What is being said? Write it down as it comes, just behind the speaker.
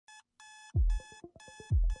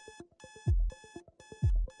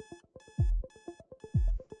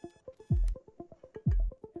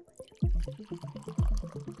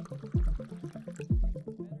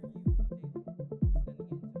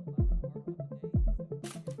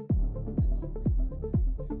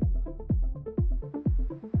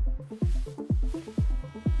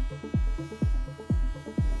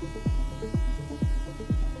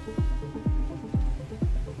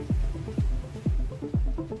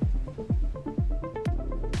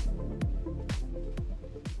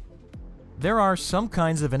There are some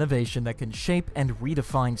kinds of innovation that can shape and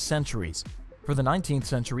redefine centuries. For the 19th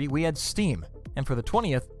century, we had steam, and for the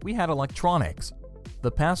 20th, we had electronics. The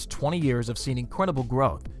past 20 years have seen incredible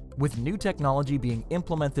growth, with new technology being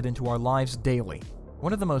implemented into our lives daily.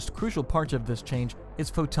 One of the most crucial parts of this change is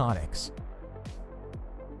photonics.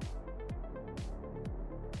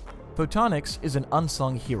 Photonics is an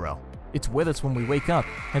unsung hero. It's with us when we wake up,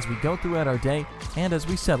 as we go throughout our day, and as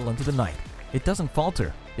we settle into the night. It doesn't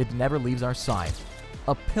falter. It never leaves our side.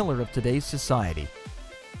 A pillar of today's society.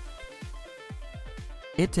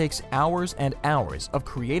 It takes hours and hours of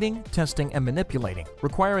creating, testing, and manipulating,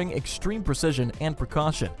 requiring extreme precision and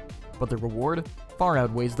precaution. But the reward far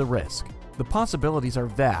outweighs the risk. The possibilities are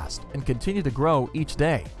vast and continue to grow each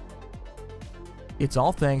day. It's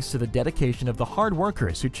all thanks to the dedication of the hard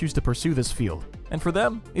workers who choose to pursue this field. And for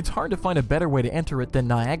them, it's hard to find a better way to enter it than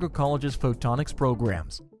Niagara College's photonics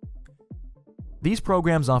programs. These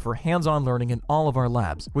programs offer hands-on learning in all of our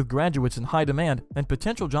labs, with graduates in high demand and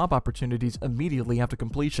potential job opportunities immediately after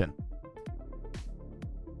completion.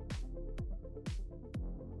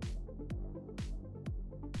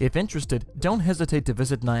 If interested, don't hesitate to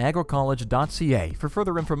visit niagaracollege.ca for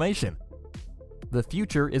further information. The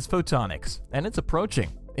future is photonics, and it's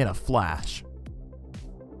approaching in a flash.